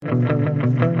Welcome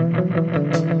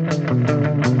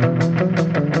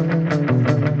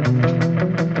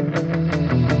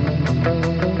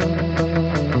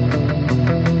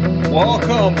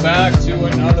back to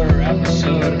another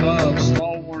episode of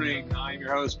Stall Warning. I'm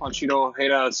your host, Panchito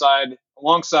Hate Outside,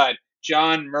 alongside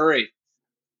John Murray.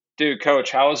 Dude,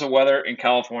 Coach, how was the weather in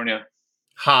California?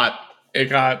 Hot. It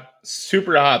got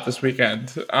super hot this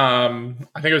weekend. I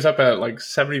think it was up at like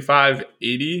 75,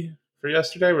 80 for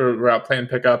yesterday. We were out playing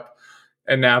pickup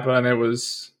in Napa, and it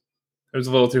was a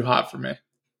little too hot for me.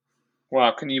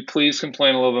 Wow, can you please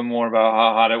complain a little bit more about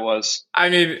how hot it was? I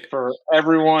mean, for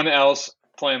everyone else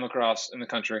playing lacrosse in the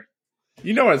country.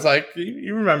 You know what it's like.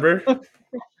 You remember.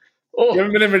 You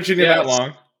haven't been in Virginia that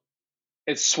long.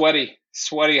 It's sweaty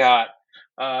hot.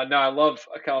 No, I love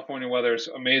California weather. It's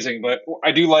amazing. But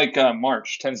I do like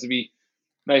March. Tends to be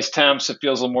nice temps. It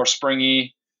feels a little more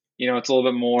springy. You know, it's a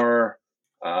little bit more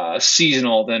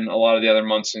seasonal than a lot of the other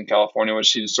months in California,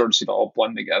 which you sort of see it all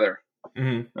blend together.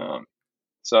 Mm-hmm.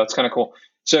 So it's kind of cool.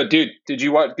 So, dude, did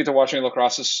you get to watch any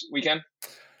lacrosse this weekend? I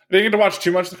didn't get to watch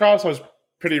too much lacrosse. I was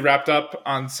pretty wrapped up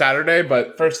on Saturday,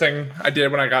 but first thing I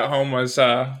did when I got home was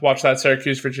watch that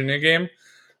Syracuse-Virginia game.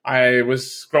 I was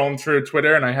scrolling through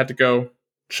Twitter, and I had to go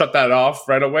shut that off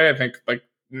right away. I think like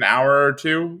an hour or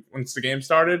two once the game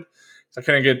started. So I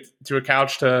couldn't get to a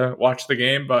couch to watch the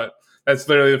game, but that's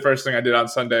literally the first thing I did on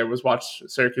Sunday was watch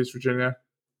Syracuse-Virginia.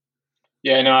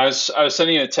 Yeah, no, I was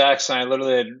sending you a text, and I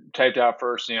literally had typed out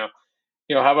first, how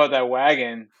about that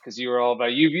wagon? Because you were all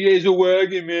about UVA's a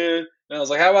wagon, man. And I was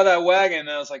like, how about that wagon? And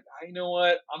I was like, you know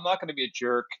what? I'm not going to be a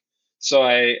jerk. So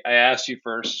I asked you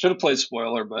first. Should have played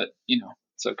spoiler, but,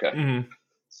 it's okay. Mm-hmm.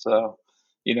 So,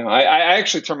 I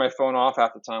actually turn my phone off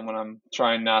half the time when I'm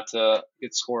trying not to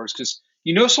get scores. Because,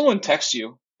 someone texts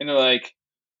you, and they're like,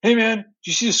 hey, man, did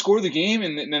you see the score of the game?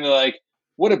 And then they're like,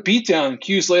 what a beatdown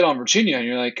Q's laid on Virginia. And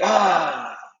you're like,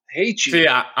 I hate you. See,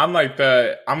 I'm like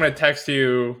I'm going to text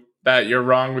you that you're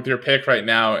wrong with your pick right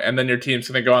now, and then your team's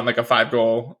going to go on like a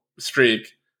 5-goal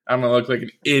streak. I'm going to look like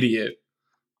an idiot.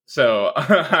 So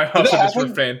I also just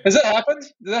refrain. Has that happened?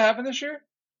 Did that happen this year?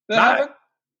 Did that happen?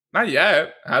 Not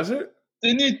yet. Has it?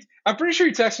 I'm pretty sure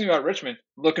you texted me about Richmond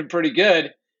looking pretty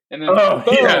good. And then, boom,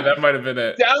 yeah, that might have been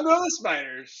it. Down go the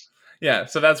Spiders. Yeah,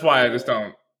 so that's why I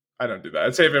don't do that.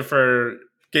 I'd save it for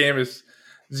game is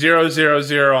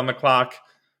 0-0-0 on the clock,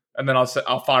 and then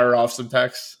I'll fire off some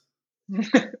texts.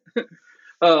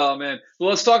 Oh man, well,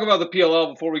 let's talk about the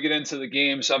PLL before we get into the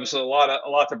games. Obviously, a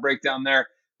lot to break down there.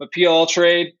 But PLL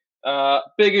trade,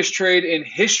 biggest trade in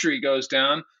history goes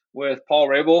down with Paul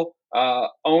Rabel,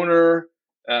 owner,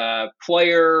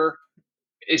 player.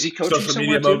 Is he coaching social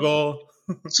media mogul?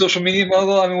 Social media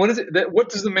mogul. I mean, what is it? What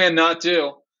does the man not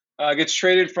do? Gets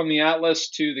traded from the Atlas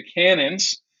to the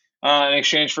Cannons in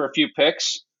exchange for a few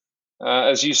picks,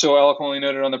 as you so eloquently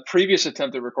noted on the previous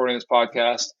attempt at recording this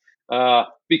podcast.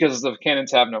 Because the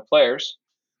Cannons have no players.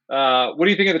 What do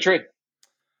you think of the trade?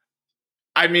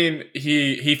 I mean,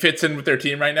 he fits in with their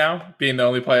team right now, being the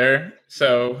only player.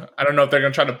 So I don't know if they're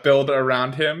going to try to build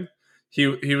around him.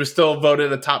 He was still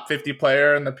voted a top 50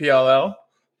 player in the PLL,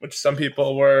 which some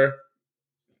people were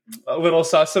a little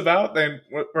sus about. They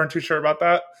weren't too sure about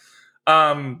that.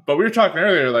 But we were talking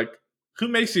earlier, like, who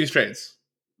makes these trades?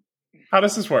 How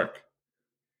does this work?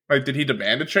 Like, did he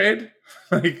demand a trade?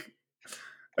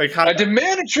 Like how? I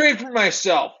demand a trade for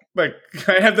myself. Like,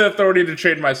 I have the authority to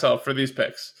trade myself for these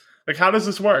picks. Like, how does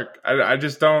this work? I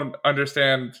just don't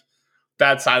understand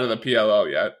that side of the PLO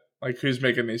yet. Like, who's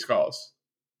making these calls?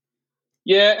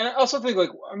 Yeah, and I also think,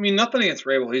 nothing against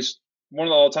Rabel. He's one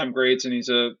of the all-time greats, and he's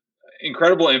a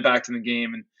incredible impact in the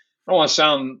game. And I don't want to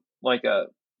sound like a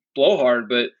blowhard,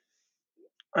 but,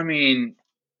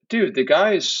 dude, the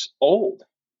guy's old.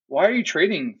 Why are you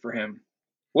trading for him?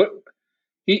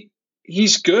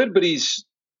 He's good, but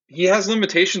he has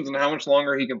limitations on how much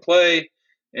longer he can play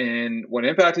and what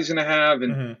impact he's going to have.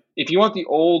 And if you want the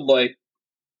old,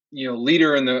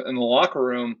 leader in the locker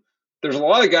room, there's a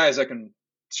lot of guys that can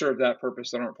serve that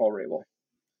purpose that aren't Paul Rabel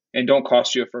and don't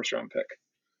cost you a first-round pick.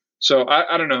 So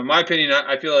I don't know. In my opinion,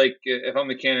 I feel like if I'm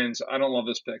the Cannons, I don't love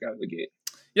this pick out of the gate.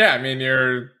 Yeah, I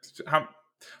mean,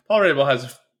 Paul Rabel has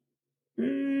a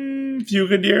few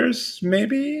good years,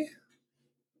 maybe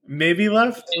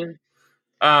left.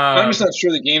 I'm just not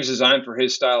sure the game's designed for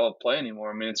his style of play anymore.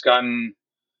 I mean, it's gotten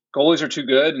goalies are too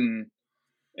good, and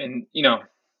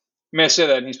I say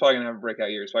that, and he's probably gonna have a breakout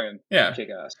year. He's probably gonna kick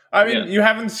ass. I mean, you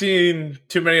haven't seen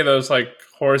too many of those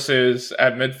horses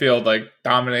at midfield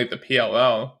dominate the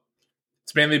PLL.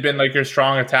 It's mainly been your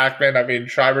strong attackman. I mean,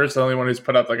 Schreiber's the only one who's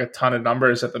put up a ton of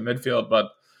numbers at the midfield,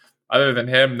 but other than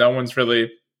him, no one's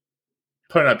really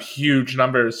putting up huge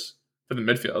numbers for the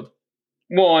midfield.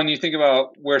 Well, and you think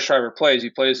about where Shriver plays. He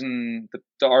plays in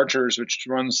the Archers, which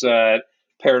runs that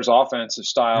pairs offensive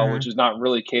style, which is not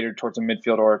really catered towards a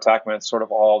midfield or attackman. It's sort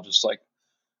of all just like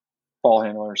ball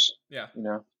handlers. Yeah.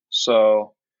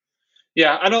 So,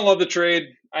 yeah, I don't love the trade.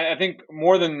 I think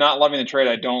more than not loving the trade,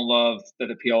 I don't love that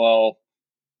the PLL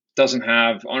doesn't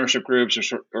have ownership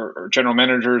groups or general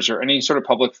managers or any sort of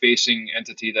public-facing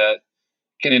entity that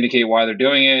can indicate why they're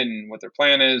doing it and what their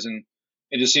plan is. And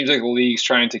it just seems like the league's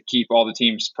trying to keep all the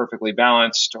teams perfectly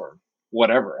balanced or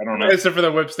whatever. I don't know. Except for the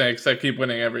Whip Snakes that keep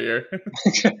winning every year.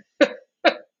 Except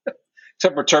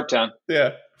for Turptown.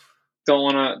 Yeah. Don't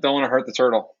want to hurt the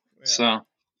turtle. Yeah. So,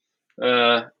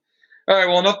 all right.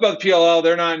 Well, enough about the PLL.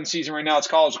 They're not in season right now. It's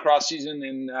college lacrosse season,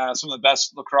 and some of the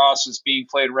best lacrosse is being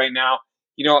played right now.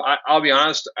 I'll be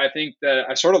honest. I think that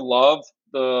I sort of love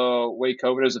the way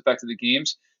COVID has affected the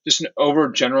games. Just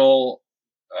a general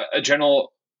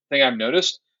thing I've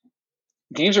noticed.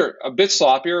 Games are a bit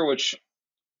sloppier, which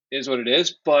is what it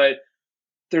is, but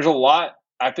there's a lot.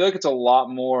 I feel like it's a lot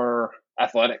more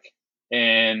athletic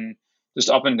and just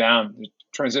up and down. The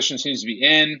transition seems to be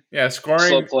in. Yeah,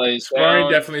 scoring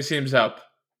definitely seems up.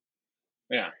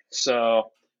 Yeah,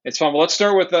 so it's fun. But let's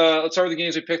start with the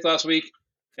games we picked last week.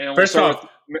 And First off,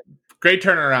 great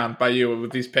turnaround by you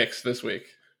with these picks this week.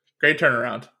 Great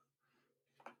turnaround.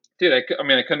 Dude, I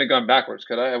couldn't have gone backwards,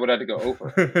 could I? I would have had to go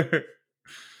over.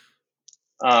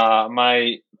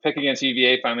 My pick against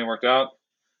UVA finally worked out.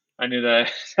 I knew that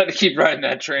I had to keep riding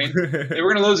that train. They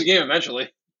were going to lose the game eventually.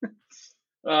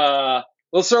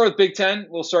 We'll start with Big Ten.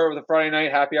 We'll start with a Friday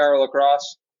night happy hour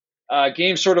lacrosse.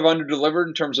 Game sort of under-delivered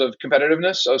in terms of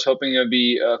competitiveness. I was hoping it would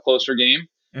be a closer game.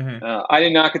 Mm-hmm. I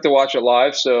did not get to watch it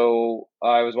live, so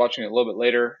I was watching it a little bit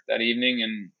later that evening,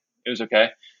 and it was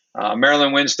okay.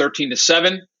 Maryland wins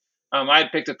 13-7. I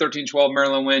had picked a 13-12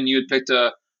 Maryland win. You had picked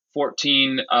a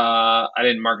 14. I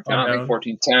didn't mark it down. I think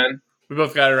 14-10. We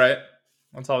both got it right.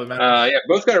 That's all that matters. Yeah,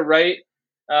 both got it right.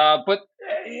 But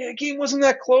the game wasn't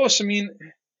that close. I mean,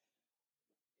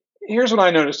 here's what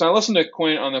I noticed. I listened to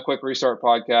Quint on the Quick Restart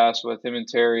podcast with him and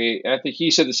Terry, and I think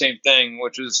he said the same thing,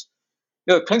 which is,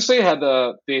 Penn State had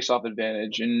the face-off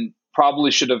advantage and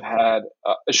probably should have had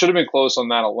it should have been close on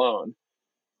that alone.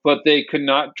 But they could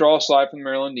not draw a slide from the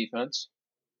Maryland defense.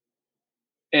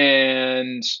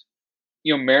 And,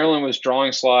 Maryland was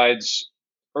drawing slides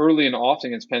early and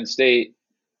often against Penn State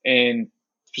and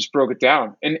just broke it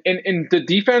down. And the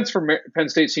defense for Penn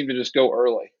State seemed to just go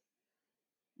early.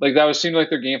 Like seemed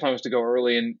like their game plan was to go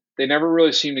early, and they never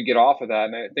really seemed to get off of that.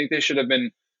 And I think they should have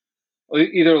been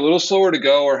either a little slower to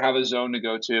go or have a zone to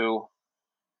go to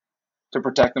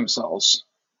protect themselves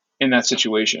in that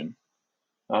situation.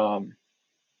 Well,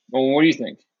 what do you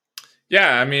think?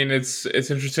 Yeah, I mean, it's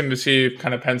interesting to see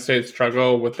kind of Penn State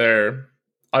struggle with their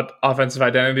offensive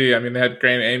identity. I mean, they had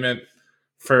Grant Ament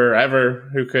forever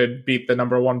who could beat the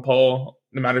number one pole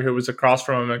no matter who was across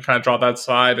from him and kind of draw that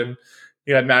slide. And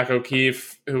you had Mac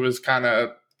O'Keefe who was kind of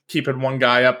keeping one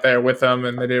guy up there with him,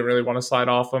 and they didn't really want to slide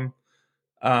off him.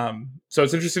 So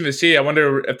it's interesting to see. I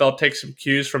wonder if they'll take some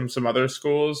cues from some other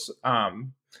schools. I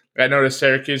noticed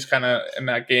Syracuse kind of in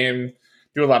that game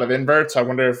do a lot of inverts. I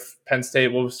wonder if Penn State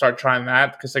will start trying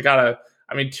that, because they got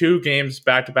 2 games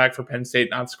back-to-back for Penn State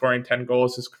not scoring 10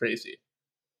 goals is crazy.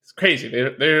 It's crazy.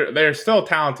 They're still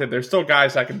talented. There's still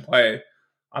guys that can play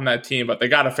on that team, but they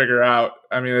got to figure out.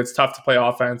 I mean, it's tough to play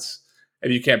offense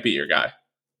if you can't beat your guy.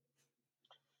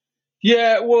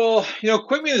 Yeah, well,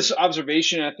 Quint made this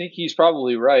observation, I think he's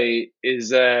probably right,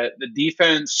 is that the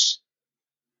defense,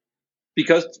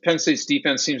 because Penn State's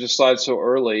defense seems to slide so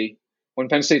early, when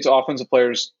Penn State's offensive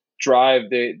players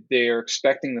drive, they are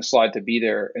expecting the slide to be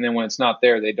there, and then when it's not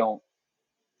there, they don't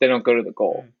go to the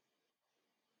goal.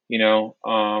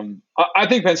 I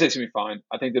think Penn State's gonna be fine.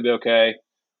 I think they'll be okay.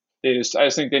 I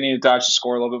just think they need to dodge the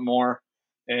score a little bit more,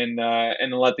 and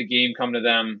let the game come to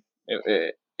them.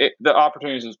 The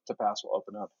opportunities to pass will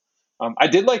open up. I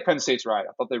did like Penn State's ride.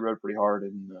 I thought they rode pretty hard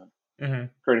and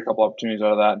created a couple opportunities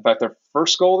out of that. In fact, their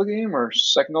first goal of the game or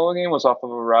second goal of the game was off of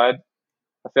a ride,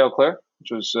 a failed clear, which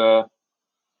was a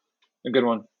good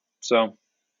one. So,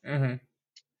 moving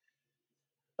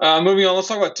on, let's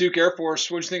talk about Duke Air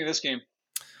Force. What did you think of this game?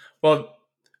 Well,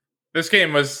 this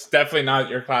game was definitely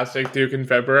not your classic Duke in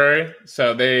February.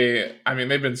 So they've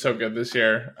been so good this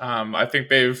year. I think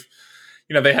they've,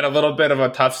 they had a little bit of a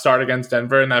tough start against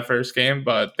Denver in that first game,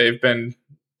 but I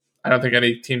don't think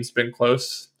any team's been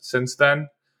close since then.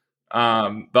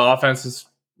 The offense is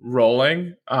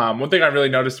rolling. One thing I really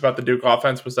noticed about the Duke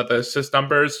offense was that the assist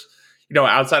numbers,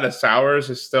 outside of Sowers,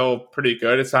 is still pretty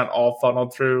good. It's not all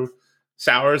funneled through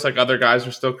Sowers. Like, other guys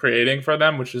are still creating for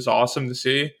them, which is awesome to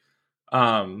see.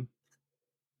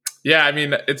 Yeah, I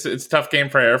mean it's a tough game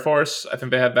for Air Force. I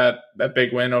think they had that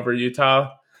big win over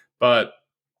Utah, but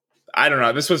I don't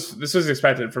know. This was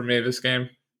expected for me. This game.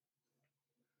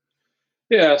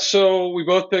 Yeah, so we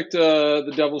both picked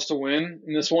the Devils to win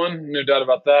in this one, no doubt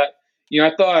about that.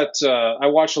 I thought I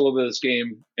watched a little bit of this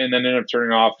game and then ended up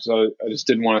turning off, so I just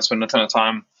didn't want to spend a ton of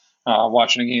time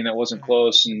watching a game that wasn't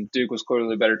close, and Duke was clearly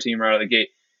the better team right out of the gate.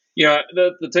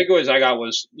 The takeaways I got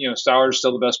was Stowers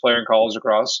still the best player in college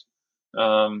lacrosse.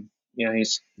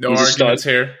 He's No a arguments stud.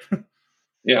 here.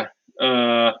 Yeah.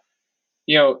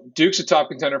 Duke's a top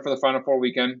contender for the Final Four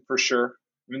weekend for sure.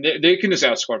 I mean, they can just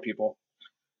outscore people.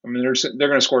 I mean, they're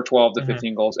going to score 12 to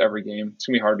 15 goals every game. It's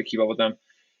going to be hard to keep up with them.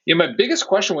 My biggest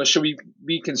question was, should we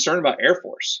be concerned about Air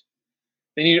Force?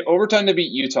 They need overtime to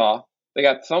beat Utah. They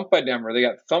got thumped by Denver. They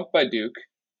got thumped by Duke.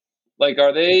 Like,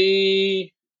 are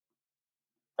they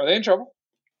in trouble?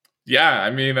 Yeah,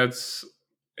 I mean it's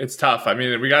tough. I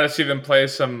mean, we got to see them play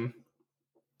some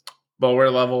lower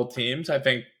level teams. I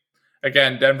think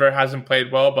again, Denver hasn't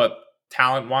played well, but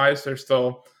talent wise, they're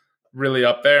still really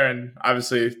up there, and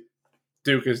obviously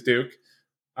Duke is Duke.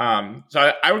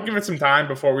 So I would give it some time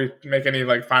before we make any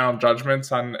like final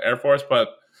judgments on Air Force, but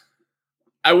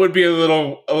I would be a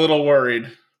little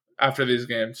worried after these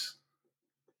games.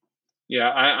 Yeah,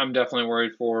 I'm definitely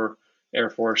worried for Air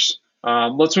Force.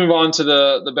 Let's move on to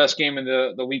the best game of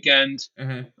the weekend,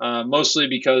 mostly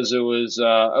because it was,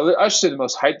 I should say, the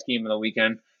most hyped game of the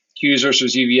weekend, Cuse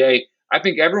versus UVA. I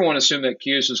think everyone assumed that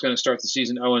Cuse was going to start the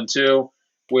season 0-2,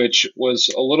 which was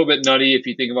a little bit nutty if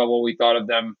you think about what we thought of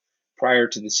them prior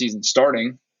to the season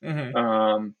starting.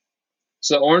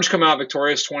 So Orange come out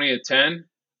victorious 20-10.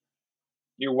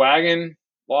 Your wagon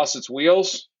lost its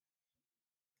wheels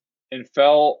and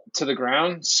fell to the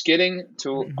ground, skidding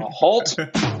to a halt.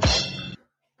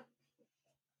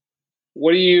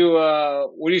 What do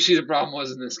you see the problem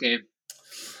was in this game?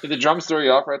 Did the drums throw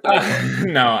you off right there?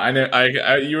 No, I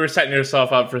know. You were setting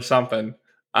yourself up for something.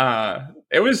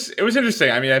 It was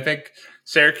interesting. I mean, I think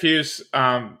Syracuse,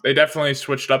 they definitely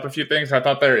switched up a few things. I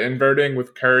thought they were inverting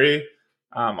with Curry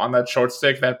on that short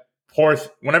stick. That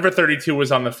whenever 32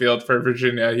 was on the field for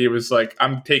Virginia, he was like,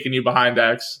 "I'm taking you behind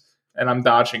X, and I'm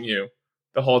dodging you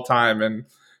the whole time." And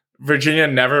Virginia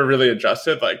never really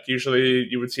adjusted. Like usually,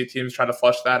 you would see teams try to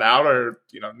flush that out, or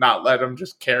not let them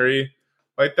just carry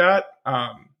like that.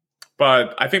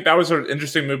 But I think that was an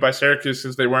interesting move by Syracuse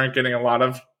because they weren't getting a lot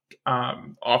of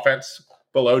offense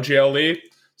below GLE.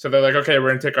 So they're like, okay, we're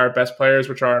going to take our best players,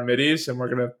 which are our middies, and we're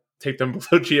going to take them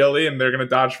below GLE, and they're going to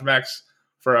dodge from X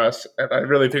for us. And I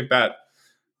really think that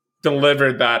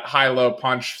delivered that high-low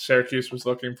punch Syracuse was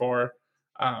looking for.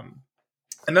 And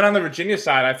then on the Virginia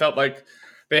side, I felt like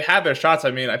they had their shots.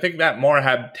 I mean, I think Matt Moore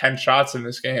had 10 shots in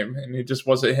this game, and he just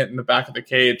wasn't hitting the back of the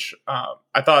cage.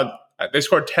 I thought they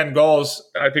scored 10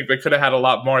 goals. I think they could have had a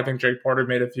lot more. I think Jake Porter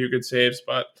made a few good saves,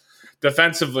 but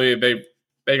defensively,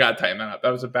 they got tightened up.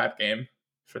 That was a bad game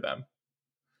for them.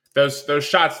 Those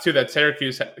shots too that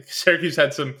Syracuse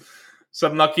had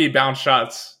some lucky bounce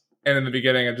shots in the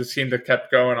beginning and just seemed to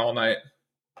kept going all night.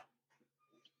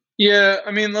 Yeah,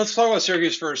 I mean, let's talk about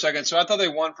Syracuse for a second. So I thought they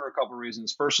won for a couple of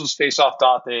reasons. First was face-off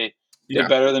dot. They did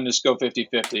better than just go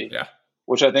 50-50,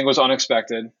 which I think was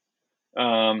unexpected.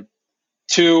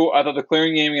 Two, I thought the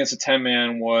clearing game against a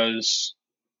 10-man was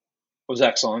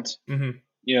excellent.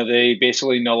 They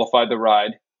basically nullified the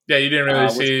ride. Yeah, you didn't really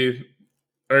see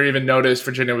or even notice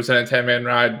Virginia was in a 10-man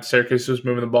ride. Syracuse was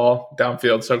moving the ball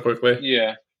downfield so quickly.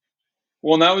 Yeah.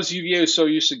 Well, and that was UVA was so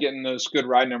used to getting those good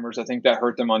ride numbers. I think that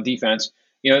hurt them on defense.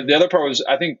 The other part was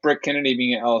I think Brick Kennedy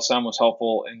being at LSM was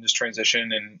helpful in this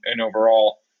transition and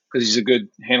overall because he's a good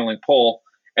handling pull.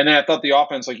 And then I thought the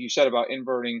offense, like you said about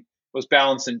inverting, was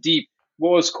balanced and deep.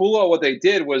 What was cool about what they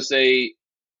did was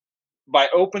by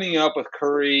opening up with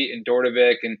Curry and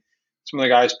Dordovic and some of the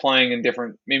guys playing in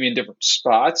different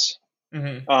spots,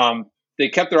 they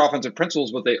kept their offensive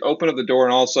principles, but they opened up the door,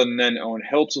 and all of a sudden then Owen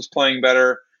Hiltz was playing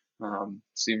better.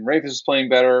 Stephen Rafis was playing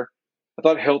better. I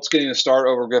thought Hiltz getting a start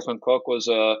over Griffin Cook was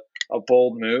a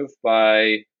bold move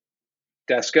by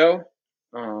Desco.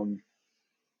 I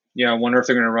wonder if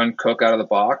they're going to run Cook out of the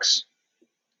box.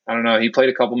 I don't know. He played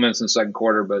a couple minutes in the second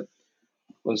quarter, but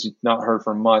was not heard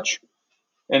from much.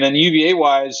 And then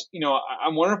UVA-wise,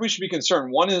 I'm wondering if we should be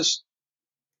concerned. One is,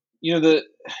 their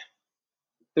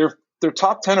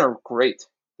top 10 are great.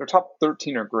 Their top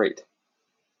 13 are great.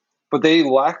 But they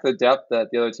lack the depth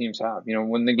that the other teams have.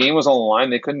 When the game was on the line,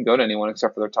 they couldn't go to anyone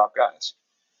except for their top guys.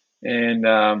 And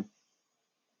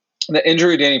the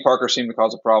injury of Danny Parker seemed to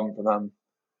cause a problem for them.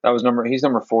 He's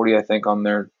number 40, I think, on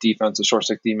their defense, the short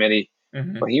stick D midi.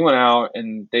 But he went out,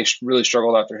 and they really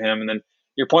struggled after him. And then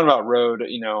your point about Road,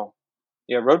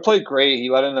 Yeah, Road played great. He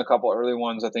let in a couple early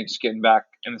ones. I think just getting back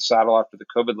in the saddle after the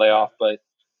COVID layoff. But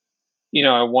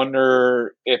I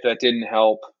wonder if that didn't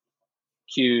help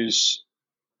Hughes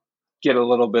get a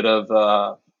little bit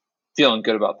of feeling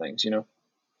good about things.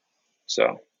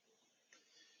 So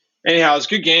anyhow, it's a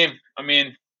good game. I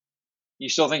mean, you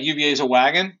still think UVA is a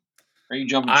wagon? Or are you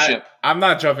jumping ship? I'm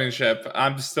not jumping ship.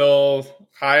 I'm still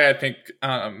high. I think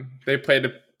they played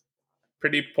a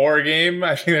pretty poor game.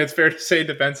 I think it's fair to say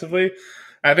defensively.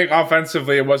 I think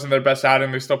offensively it wasn't their best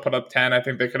outing. They still put up 10. I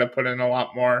think they could have put in a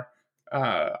lot more.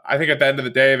 I think at the end of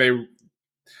the day,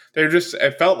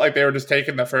 it felt like they were just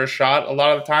taking the first shot a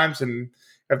lot of the times. And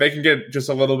if they can get just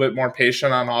a little bit more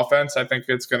patient on offense, I think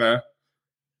it's gonna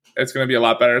be a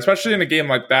lot better, especially in a game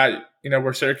like that,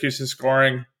 where Syracuse is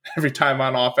scoring every time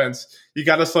on offense. You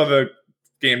got to slow the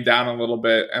game down a little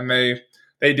bit, and they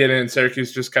didn't.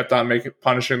 Syracuse just kept on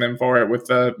punishing them for it with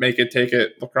the make it, take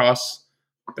it lacrosse.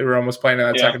 They were almost playing in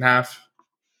that second half.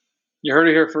 You heard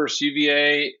it here first.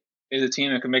 UVA is a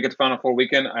team that can make it to Final Four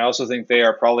weekend. I also think they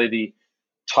are probably the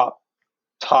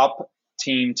top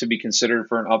team to be considered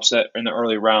for an upset in the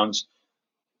early rounds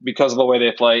because of the way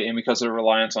they play and because of the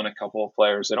reliance on a couple of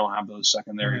players. They don't have those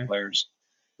secondary players.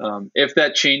 If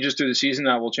that changes through the season,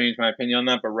 that will change my opinion on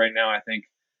that. But right now, I think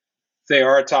they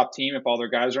are a top team if all their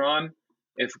guys are on.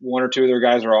 If one or two of their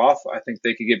guys are off, I think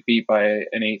they could get beat by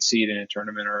an 8 seed in a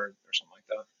tournament or something like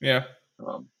that. Yeah.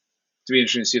 To be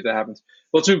interesting to see if that happens.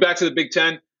 Let's move back to the Big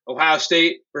Ten. Ohio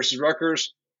State versus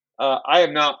Rutgers. I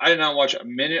did not watch a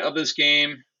minute of this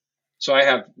game, so I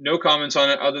have no comments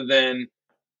on it other than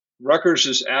Rutgers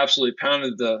just absolutely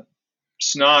pounded the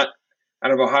snot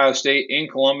out of Ohio State in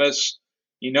Columbus.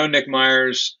 Nick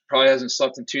Myers probably hasn't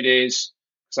slept in 2 days,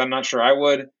 because I'm not sure I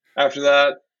would after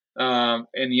that.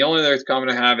 And the only other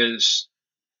comment I have is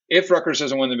if Rutgers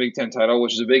doesn't win the Big Ten title,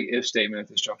 which is a big if statement at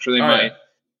this juncture, they might.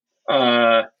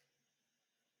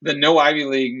 The no Ivy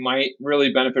League might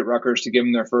really benefit Rutgers to give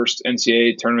them their first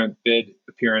NCAA tournament bid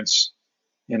appearance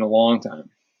in a long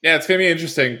time. Yeah, it's going to be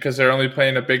interesting because they're only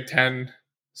playing a Big Ten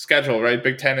schedule, right?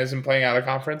 Big Ten isn't playing out of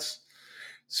conference.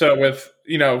 So with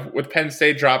Penn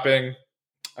State dropping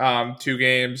 2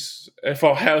 games, if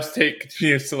Ohio State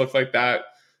continues to look like that,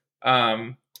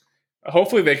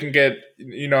 hopefully they can get,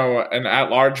 an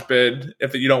at-large bid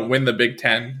if you don't win the Big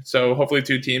Ten. So hopefully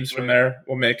 2 teams from there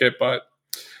will make it. But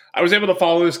I was able to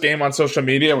follow this game on social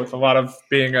media with a lot of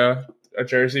being a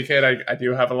Jersey kid. I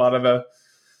do have a lot of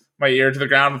my ear to the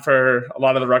ground for a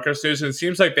lot of the Rutgers news. And it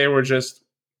seems like they were just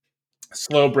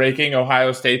slow breaking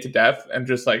Ohio State to death. And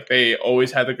just like they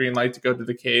always had the green light to go to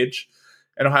the cage.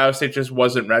 And Ohio State just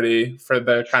wasn't ready for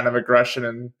the kind of aggression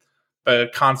and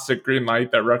the constant green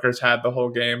light that Rutgers had the whole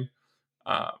game.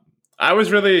 I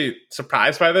was really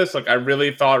surprised by this. Like, I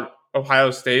really thought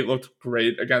Ohio State looked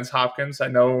great against Hopkins. I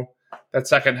know that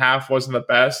second half wasn't the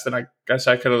best, and I guess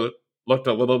I could have looked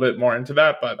a little bit more into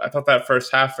that. But I thought that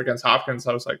first half against Hopkins,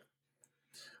 I was like,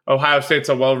 Ohio State's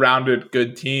a well-rounded,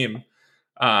 good team.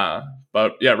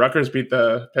 But yeah, Rutgers beat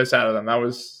the piss out of them. That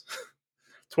was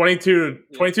 22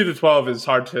 to 12 is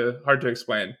hard to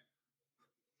explain.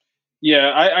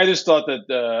 Yeah, I just thought that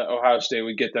Ohio State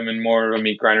would get them in more of a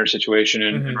meat grinder situation,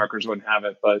 and Rutgers wouldn't have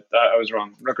it. But I was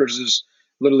wrong. Rutgers is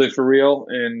literally for real.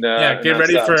 And get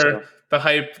ready for the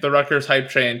hype, the Rutgers hype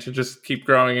train to just keep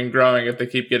growing and growing if they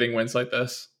keep getting wins like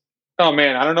this. Oh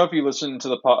man, I don't know if you listened to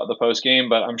the post game,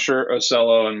 but I'm sure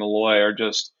Ocello and Malloy are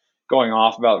just going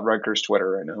off about Rutgers Twitter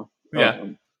right now. Yeah,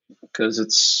 because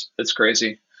it's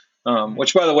crazy.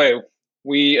 Which, by the way,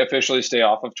 we officially stay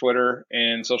off of Twitter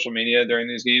and social media during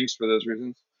these games for those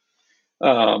reasons.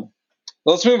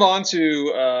 Let's move on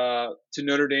to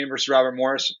Notre Dame versus Robert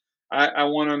Morris. I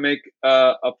want to make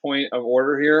a point of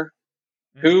order here.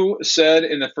 Mm-hmm. Who said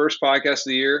in the first podcast of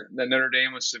the year that Notre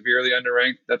Dame was severely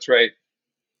underranked? That's right.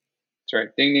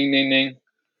 Ding, ding, ding,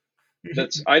 ding.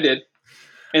 I did.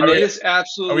 And they just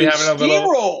absolutely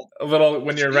steamrolled. A little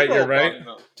when you're right, you're right.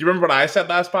 Do you remember what I said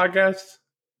last podcast?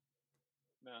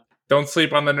 No. Don't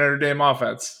sleep on the Notre Dame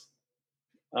offense.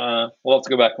 We'll have to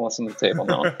go back and listen to the table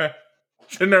now.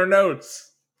 It's in their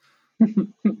notes.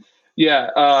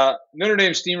 Yeah. Notre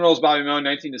Dame steamrolls Bobby Moe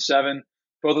 19-7.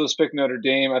 Both of us picked Notre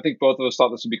Dame. I think both of us thought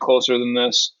this would be closer than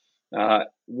this.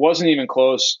 Wasn't even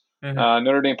close. Mm-hmm.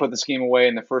 Notre Dame put this game away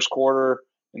in the first quarter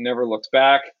and never looked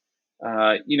back.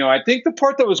 I think the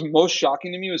part that was most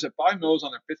shocking to me was that Bobby Moe's on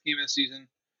their 5th game of the season.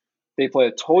 They play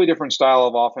a totally different style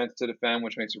of offense to defend,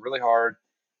 which makes it really hard.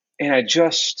 And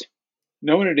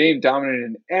Notre Dame dominated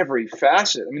in every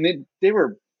facet. I mean, they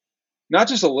were not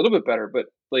just a little bit better, but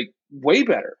like way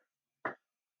better.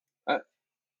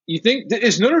 You think,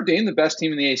 is Notre Dame the best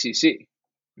team in the ACC?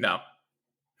 No.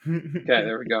 Okay,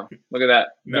 there we go. Look at that.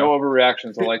 No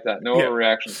overreactions. I like that. No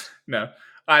overreactions. No,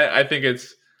 I think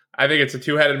it's a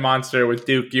two-headed monster with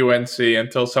Duke, UNC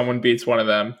until someone beats one of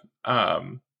them,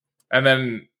 and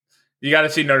then you got to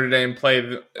see Notre Dame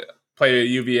play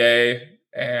UVA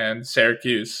and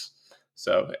Syracuse.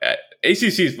 So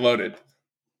ACC is loaded.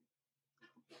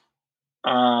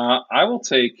 I will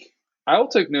take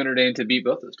Notre Dame to beat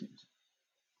both those teams.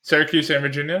 Syracuse and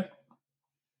Virginia.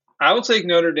 I will take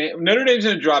Notre Dame. Notre Dame's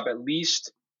going to drop at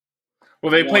least.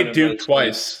 Well, they played Duke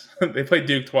twice. They played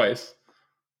Duke twice.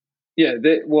 Yeah,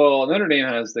 Notre Dame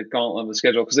has the gauntlet of the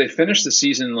schedule because they finished the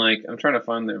season I'm trying to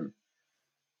find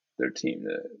their team.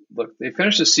 Look, they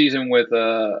finished the season with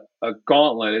a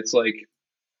gauntlet. It's like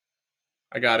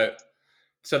I got it.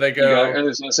 So they go. I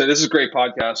was going to say this is a great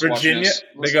podcast. Virginia.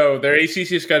 They go. Their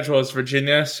ACC schedule is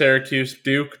Virginia, Syracuse,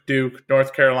 Duke,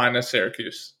 North Carolina,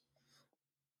 Syracuse.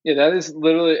 Yeah, that is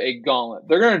literally a gauntlet.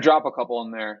 They're going to drop a couple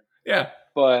in there. Yeah,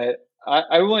 but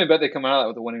I really bet they come out of that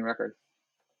with a winning record,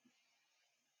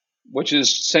 which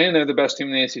is saying they're the best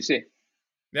team in the ACC.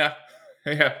 Yeah.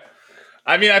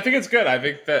 I mean, I think it's good. I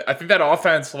think that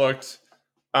offense looked.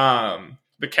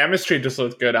 The chemistry just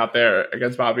looked good out there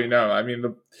against Bobby No. I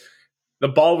mean, the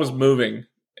ball was moving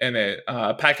in it.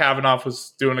 Pat Kavanaugh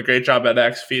was doing a great job at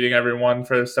X, feeding everyone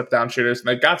for step down shooters, and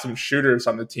they got some shooters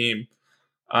on the team.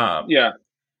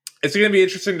 It's going to be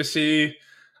interesting to see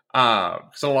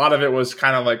because a lot of it was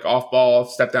kind of like off ball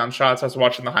step down shots. I was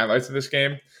watching the highlights of this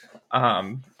game. At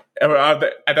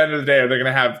the end of the day, are they going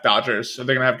to have Dodgers? Are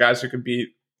they going to have guys who can beat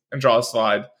and draw a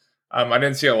slide? I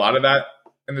didn't see a lot of that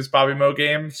in this Bobby Moe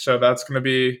game, so that's going to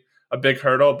be a big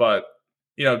hurdle. But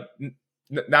now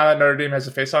that Notre Dame has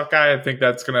a faceoff guy, I think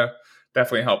that's going to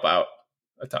definitely help out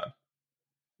a ton.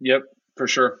 Yep, for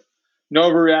sure. No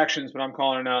overreactions, but I'm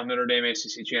calling it out Notre Dame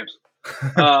ACC champs.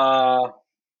 I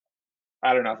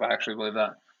don't know if I actually believe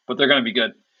that, but they're going to be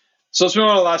good. So let's move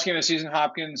on to the last game of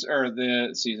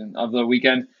the season. Of the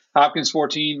weekend. Hopkins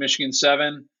 14, Michigan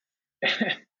 7.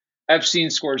 Epstein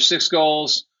scored 6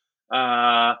 goals.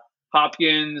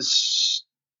 Hopkins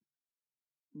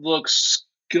looks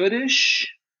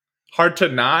goodish. Hard to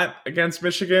not against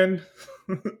Michigan.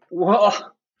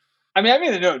 Well, I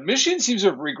made a note. Michigan seems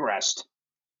to have regressed.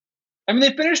 I mean,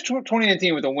 they finished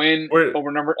 2019 with a win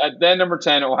over number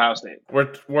 10 Ohio State.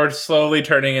 We're slowly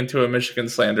turning into a Michigan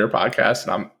slander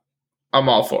podcast, and I'm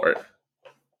all for it.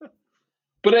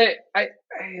 But I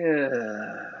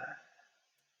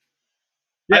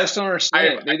just don't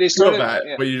understand. They started that,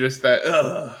 but you just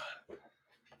that.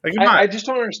 I just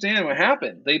don't understand what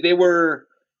happened. They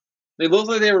looked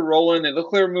like they were rolling. They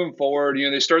looked like they were moving forward.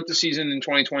 They start the season in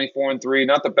 2024-3.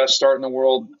 Not the best start in the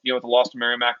world, with the loss to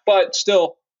Merrimack, but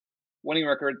still winning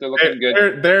record. They're looking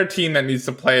good. They're a team that needs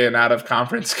to play an out of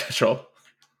conference schedule.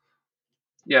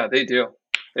 Yeah, they do.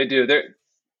 They do.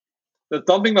 The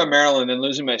thumping by Maryland and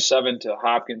losing by 7 to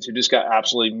Hopkins, who just got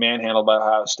absolutely manhandled by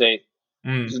Ohio State,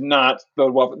 does not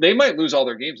bode well. They might lose all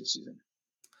their games this season.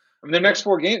 I mean, their next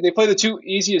 4 games, they play the 2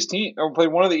 easiest teams, or play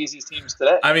one of the easiest teams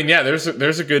today. I mean, yeah, there's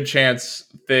a good chance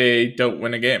they don't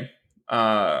win a game.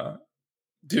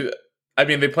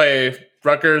 They play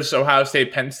Rutgers, Ohio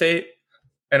State, Penn State,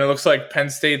 and it looks like Penn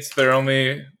State's their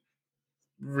only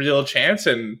real chance.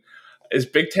 And is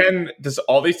Big Ten, does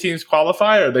all these teams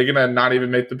qualify, or are they going to not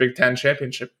even make the Big Ten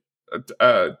championship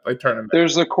tournament?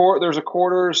 There's a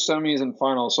quarters, semis, and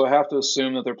finals, so I have to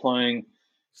assume that they're playing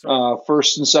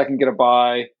first and second get a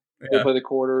bye. They play the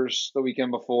quarters the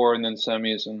weekend before, and then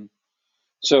semis, and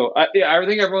so I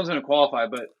think everyone's going to qualify.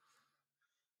 But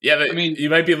you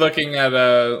might be looking at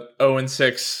a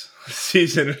 0-6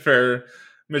 season for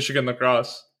Michigan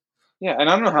lacrosse. Yeah, and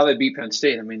I don't know how they beat Penn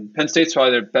State. I mean, Penn State's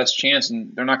probably their best chance,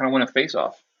 and they're not going to win a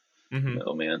face-off. Mm-hmm.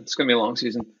 Oh man, it's going to be a long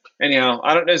season. Anyhow,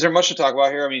 is there much to talk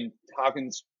about here? I mean,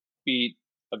 Hopkins beat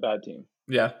a bad team.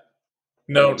 Yeah.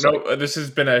 No. This has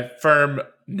been a firm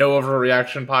no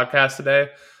overreaction podcast today.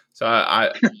 So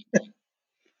I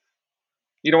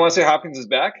You don't want to say Hopkins is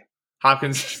back?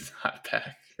 Hopkins is not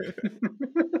back.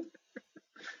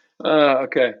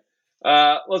 Okay.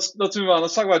 Let's move on.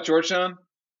 Let's talk about Georgetown.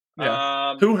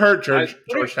 Yeah. Who hurt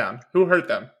Georgetown? Who hurt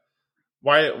them?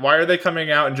 Why are they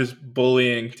coming out and just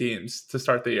bullying teams to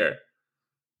start the year?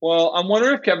 Well, I'm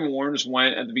wondering if Kevin Warren just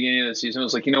went at the beginning of the season. It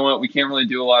was like, you know what? We can't really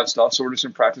do a lot of stuff, so we're just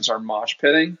going to practice our mosh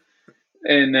pitting.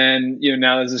 And then,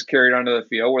 now this is carried onto the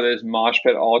field where there's mosh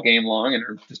pit all game long and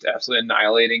are just absolutely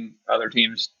annihilating other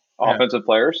teams' offensive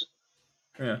players.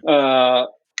 Yeah. I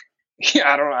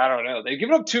don't know. They've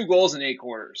given up 2 goals in 8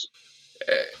 quarters.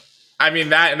 I mean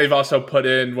that, and they've also put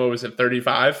in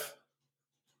 35?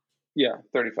 Yeah,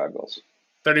 35 goals.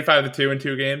 35-2 in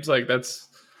 2 games. Like that's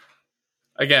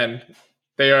again,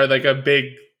 they are like a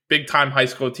big time high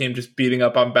school team just beating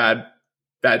up on bad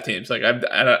teams. Like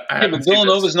but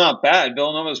Villanova's not bad.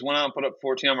 Villanova's went out and put up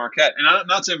 14 on Marquette, and I'm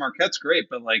not saying Marquette's great,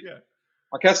 but like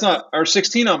Marquette's not, or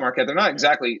 16 on Marquette. They're not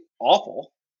exactly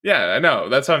awful. Yeah, I know.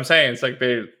 That's what I'm saying. It's like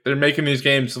they're making these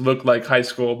games look like high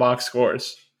school box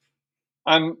scores.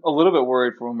 I'm a little bit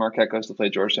worried for when Marquette goes to play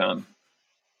Georgetown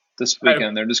this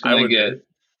weekend. They're just going to get.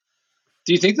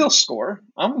 Do you think they'll score?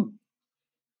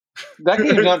 That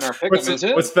game's not in our pick'em, is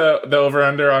it? What's the over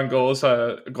under on goals?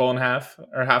 A goal and a half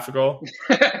or half a goal?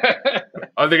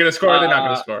 Are they going to score? Or are they not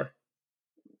going to score?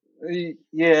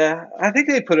 Yeah, I think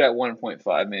they put it at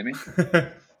 1.5, maybe.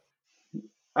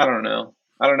 I don't know.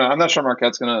 I'm not sure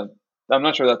Marquette's going to. I'm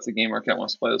not sure that's the game Marquette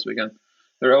wants to play this weekend.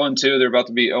 They're 0-2. They're about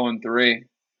to be 0-3.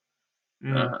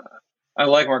 I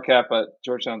like Marquette, but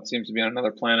Georgetown seems to be on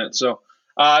another planet. So,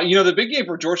 the big game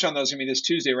for Georgetown, though, is going to be this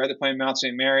Tuesday, right? They're playing Mount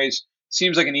St. Mary's.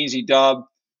 Seems like an easy dub.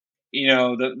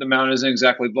 The Mount isn't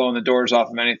exactly blowing the doors off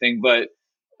of anything, but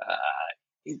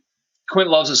Quint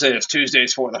loves to say it's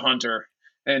Tuesdays for the Hunter.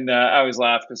 And I always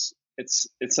laugh because it's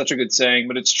such a good saying,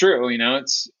 but it's true.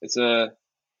 It's a.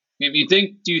 Do you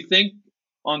think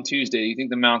on Tuesday, you think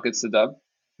the Mount gets the dub?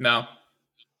 No.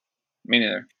 Me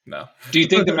neither. No. Do you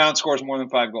think the Mount scores more than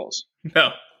 5 goals?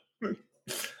 No.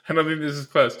 I don't think this is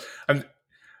close.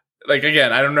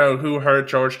 Again, I don't know who hurt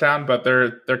Georgetown, but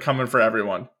they're coming for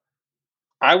everyone.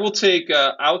 I will take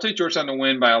Georgetown to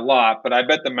win by a lot, but I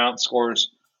bet the Mount scores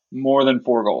more than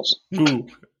 4 goals. Ooh.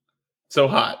 So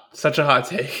hot. Such a hot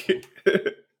take.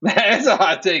 That's a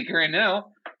hot take right now.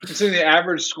 Considering the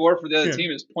average score for the other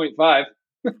team is 0.5.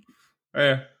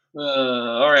 Yeah.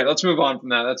 All right, let's move on from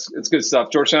that. It's good stuff.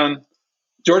 Georgetown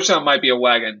might be a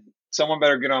wagon. Someone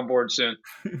better get on board soon.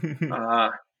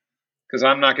 Because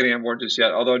I'm not getting on board just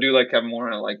yet. Although I do like Kevin Moore,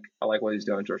 and I like what he's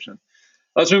doing at Georgetown.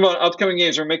 Let's move on. Upcoming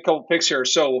games. We're going to make a couple picks here.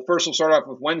 So first we'll start off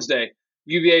with Wednesday,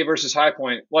 UVA versus High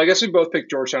Point. Well, I guess we both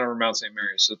picked Georgetown over Mount St.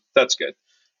 Mary's, so that's good.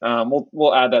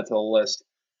 We'll add that to the list.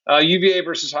 UVA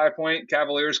versus High Point.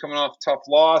 Cavaliers coming off a tough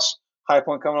loss. High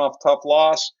Point coming off a tough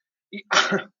loss.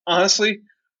 Honestly,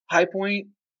 High Point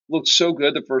looked so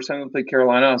good the first time we played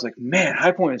Carolina. I was like, man,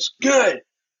 High Point is good.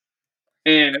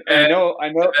 And I know.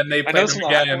 And they played them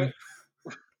again.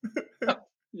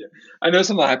 Yeah, I know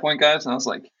some of the High Point guys, and I was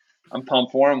like, I'm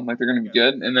pumped for them. Like they're going to be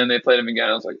good. And then they played them again.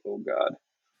 I was like, oh god,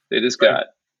 they just got.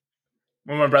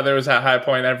 When my brother was at High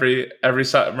Point every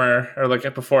summer or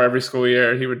like before every school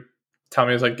year, he would tell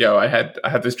me, he was like, yo, I had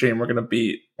this dream. We're gonna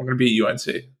beat UNC.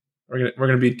 We're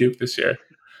gonna beat Duke this year.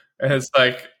 And it's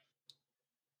like,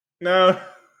 no.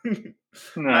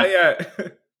 Not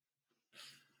yet.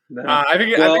 No. I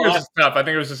think it was just tough. I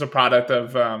think it was just a product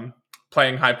of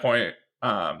playing High Point,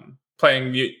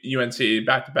 playing UNC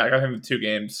back to back. I think the 2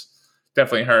 games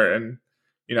definitely hurt, and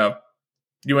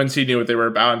UNC knew what they were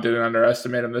about and didn't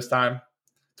underestimate them this time.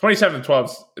 27-12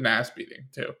 is an ass beating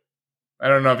too. I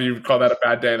don't know if you would call that a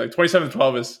bad day. Like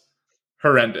 27-12 is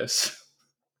horrendous.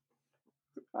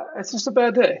 It's just a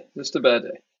bad day. It's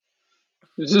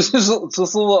just a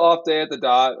little off day at the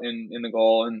dot in the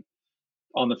goal and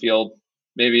on the field.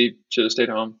 Maybe should have stayed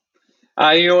home.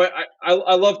 I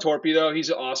love Torpy though. He's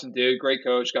an awesome dude, great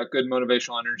coach, got good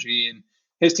motivational energy, and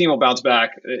his team will bounce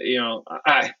back.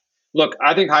 I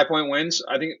think High Point wins.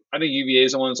 I think UVA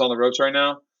is the one that's on the ropes right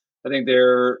now. I think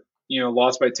they're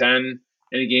lost by 10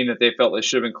 in a game that they felt they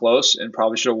should have been close and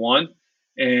probably should have won.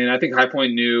 And I think High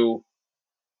Point knew.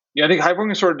 I think High Point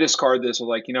can sort of discard this with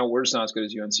we're just not as good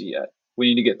as UNC yet. We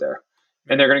need to get there,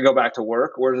 and they're going to go back to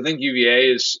work. Whereas I think UVA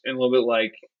is in a little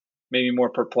bit maybe more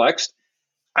perplexed.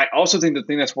 I also think the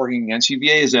thing that's working against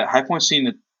UVA is that High Point's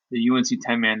seen the UNC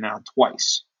 10-man now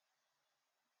twice.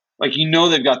 They've going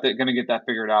to get that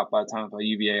figured out by the time they play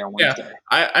UVA on Wednesday.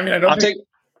 Yeah. I don't think.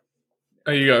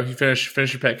 There you go. You finish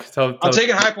your pick. I'm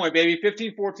taking High Point, baby.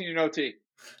 15-14 in OT.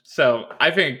 So I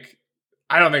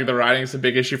don't think the riding is a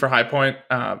big issue for High Point.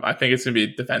 I think it's going to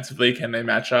be defensively. Can they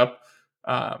match up?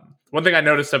 One thing I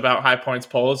noticed about High Point's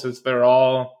polls is they're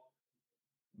all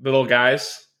little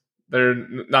guys. There are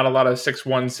not a lot of 6'1",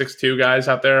 6'2" guys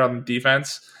out there on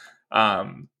defense.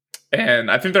 And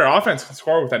I think their offense can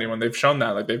score with anyone. They've shown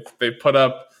that. They've put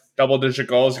up double-digit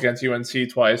goals against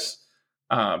UNC twice.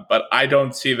 But I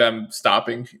don't see them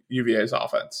stopping UVA's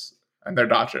offense and their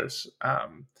Dodgers.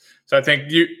 So I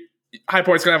think High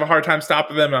Point's going to have a hard time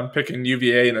stopping them. I'm picking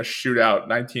UVA in a shootout,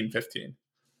 19-15.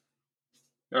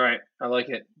 All right. I like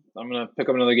it. I'm going to pick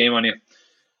up another game on you.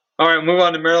 All right. Move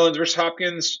on to Maryland versus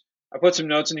Hopkins. I put some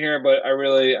notes in here, but I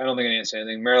don't think I need to say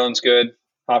anything. Maryland's good.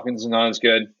 Hopkins is not as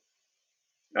good.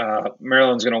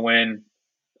 Maryland's going to win.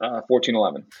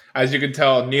 14-11. As you can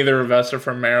tell, neither of us are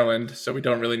from Maryland, so we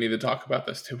don't really need to talk about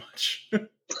this too much.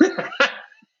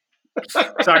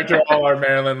 Sorry to all our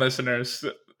Maryland listeners.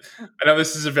 I know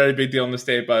this is a very big deal in the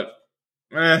state, but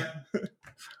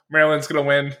Maryland's going to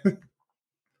win.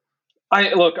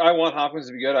 I want Hopkins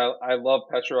to be good. I love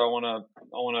Petro. I want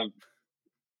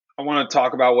to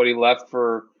talk about what he left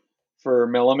for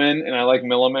Milliman, and I like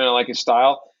Milliman. I like his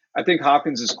style. I think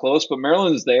Hopkins is close, but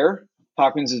Maryland's there.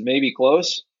 Hopkins is maybe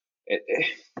close.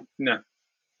 No.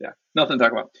 Yeah, nothing to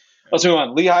talk about. Let's move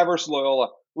on. Lehigh versus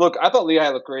Loyola. Look, I thought Lehigh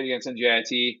looked great against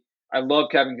NJIT. I love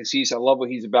Kevin Cassis. I love what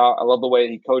he's about. I love the way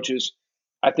he coaches.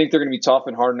 I think they're going to be tough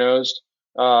and hard-nosed.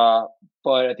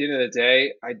 But at the end of the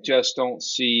day, I just don't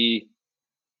see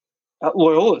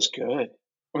Loyola's good.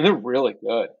 I mean, they're really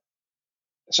good.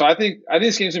 So I think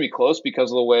this game's going to be close because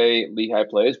of the way Lehigh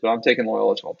plays, but I'm taking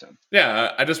Loyola 12-10.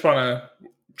 Yeah, I just want to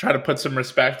try to put some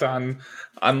respect on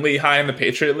Lehigh in the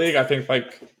Patriot League. I think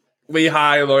like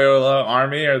Lehigh, Loyola,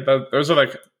 Army, those are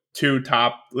like two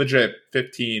top legit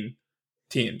 15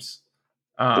 teams.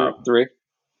 Three.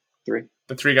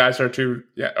 The three guys are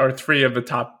or three of the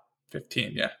top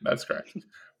 15. Yeah, that's correct.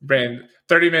 Brandon,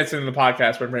 30 minutes into the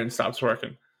podcast when Brandon stops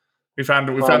working. We found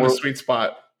the sweet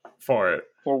spot for it.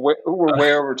 We're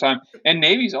way over time. And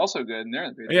Navy's also good. And they're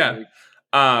in the Patriot League.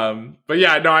 But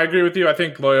yeah, no, I agree with you. I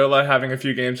think Loyola having a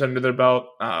few games under their belt.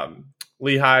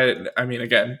 Lehigh, I mean,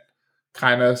 again,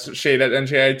 kind of shade at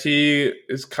NJIT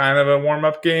is kind of a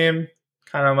warm-up game.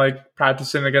 Kind of like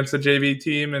practicing against the JV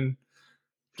team and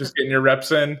just getting your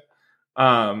reps in.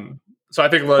 So I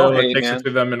think Loyola takes it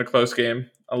to them in a close game,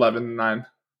 11-9.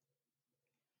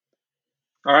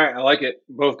 All right, I like it.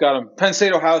 Both got them. Penn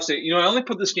State, Ohio State. I only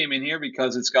put this game in here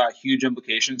because it's got huge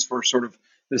implications for sort of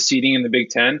the seeding in the Big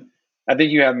Ten. I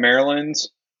think you have Maryland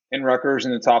and Rutgers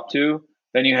in the top two.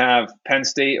 Then you have Penn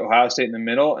State, Ohio State in the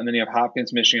middle, and then you have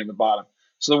Hopkins, Michigan at the bottom.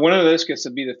 So the winner of this gets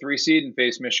to be the 3 seed and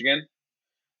face Michigan.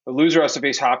 The loser has to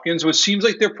face Hopkins, which seems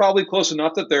like they're probably close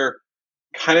enough that they're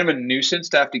kind of a nuisance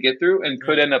to have to get through and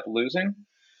could end up losing.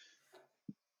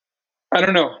 I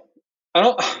don't know.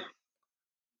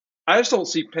 I just don't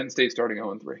see Penn State starting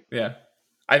 0-3. Yeah.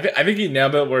 I think you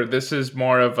nailed it where this is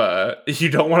more of you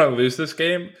don't want to lose this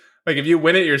game. Like if you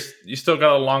win it, you still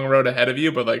got a long road ahead of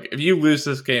you. But like if you lose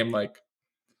this game, like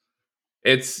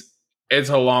it's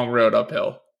a long road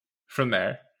uphill from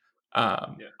there.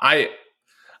 I'm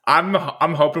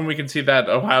hoping we can see that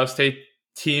Ohio State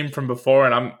team from before,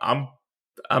 and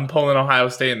I'm pulling Ohio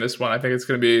State in this one. I think it's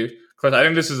going to be close. I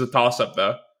think this is a toss-up,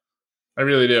 though. I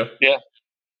really do. Yeah.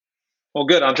 Well,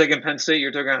 good. I'm taking Penn State.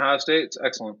 You're taking Ohio State. It's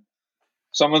excellent.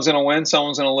 Someone's going to win.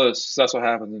 Someone's going to lose. So that's what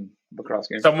happens in lacrosse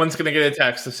games. Someone's going to get a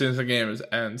text as soon as the game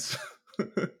ends.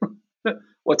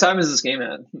 What time is this game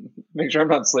at? Make sure I'm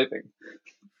not sleeping.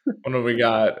 What do we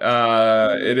got?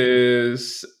 It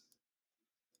is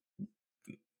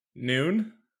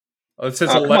noon. It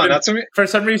says 11. For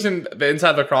some reason, the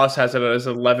Inside Lacrosse has it as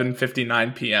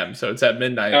 11:59 p.m. So it's at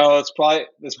midnight. Oh, it's probably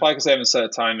because I haven't set a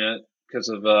time yet because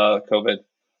of COVID.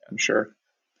 I'm sure.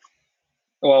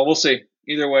 Well, we'll see.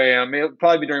 Either way, it'll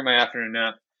probably be during my afternoon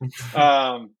nap.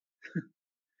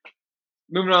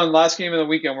 Moving on, last game of the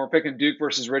weekend, we're picking Duke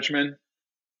versus Richmond.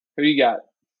 Who you got?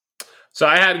 So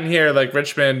I had in here like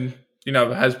Richmond,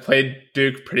 has played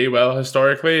Duke pretty well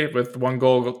historically with 1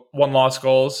 goal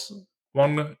losses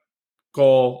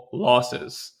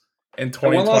in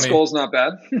 2020. 1 loss goal is not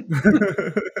bad.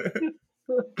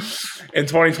 In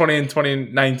 2020 and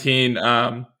 2019.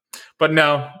 But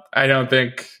no, I don't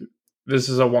think this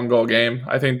is a 1-goal game.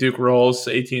 I think Duke rolls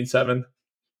 18-7.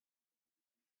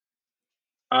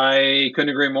 I couldn't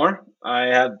agree more. I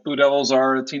had Blue Devils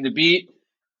are the team to beat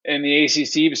in the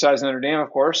ACC besides Notre Dame, of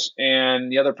course.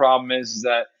 And the other problem is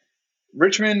that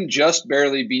Richmond just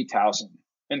barely beat Towson.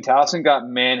 And Towson got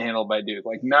manhandled by Duke,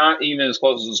 like not even as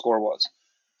close as the score was.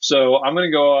 So I'm gonna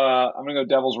go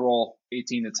Devils roll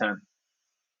 18-10.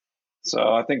 So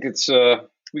I think it's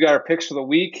we got our picks for the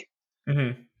week.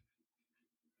 Mm-hmm.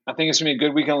 I think it's gonna be a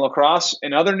good weekend of lacrosse.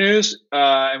 In other news,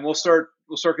 and we'll start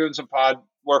doing some pod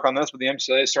work on this, but the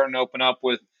MCLA is starting to open up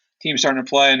with teams starting to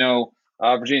play. I know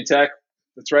Virginia Tech.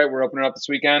 That's right, we're opening up this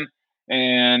weekend,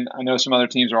 and I know some other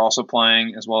teams are also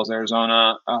playing as well as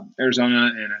Arizona,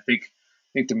 and I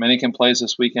think Dominican plays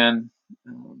this weekend.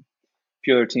 A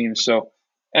few other teams. So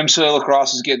MCLA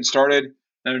lacrosse is getting started.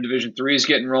 Then Division III is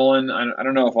getting rolling. I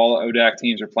don't know if all the ODAC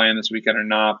teams are playing this weekend or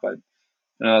not, but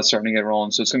it's starting to get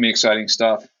rolling. So it's going to be exciting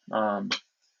stuff. I'm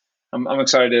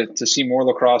excited to see more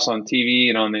lacrosse on TV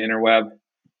and on the interweb.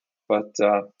 But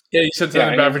you said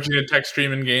something about Virginia Tech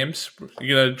streaming games.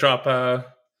 You gonna drop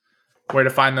where to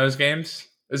find those games?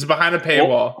 Is it behind a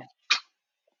paywall?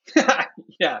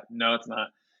 Yeah, no, it's not.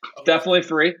 Definitely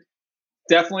free.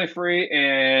 Definitely free,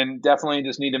 and definitely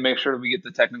just need to make sure that we get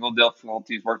the technical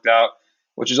difficulties worked out,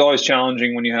 which is always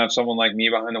challenging when you have someone like me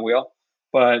behind the wheel.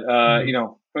 But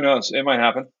who knows? It might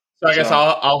happen. So I guess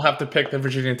I'll have to pick the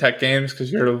Virginia Tech games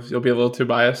because you'll be a little too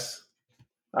biased.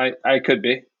 I could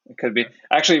be. It could be.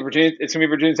 Actually, it's gonna be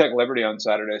Virginia Tech Liberty on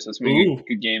Saturday, so it's gonna be a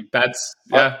good game. That's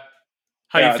How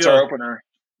you feel? It's our opener.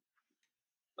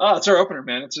 Oh, it's our opener,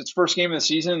 man. It's first game of the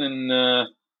season, and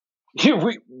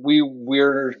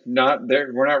we're not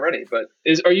there. We're not ready. But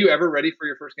are you ever ready for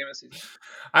your first game of the season?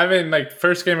 I mean, like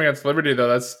first game against Liberty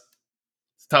though, it's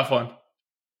a tough one.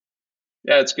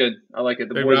 Yeah, it's good. I like it.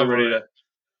 The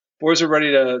boys are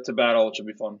ready to battle. It should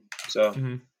be fun. So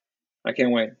I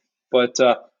can't wait. But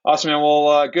awesome, man.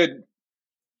 Well, good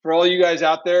for all you guys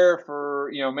out there.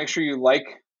 Make sure you like,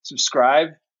 subscribe,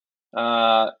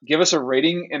 give us a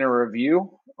rating and a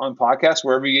review on podcasts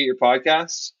wherever you get your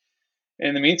podcasts.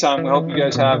 In the meantime, we hope you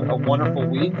guys have a wonderful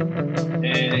week and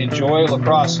enjoy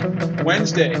lacrosse.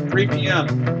 Wednesday, 3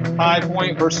 p.m. High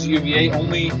Point versus UVA.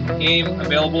 Only game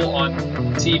available on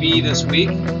TV this week.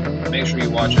 Make sure you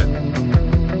watch it.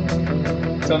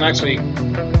 Until next week,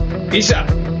 peace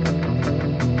out.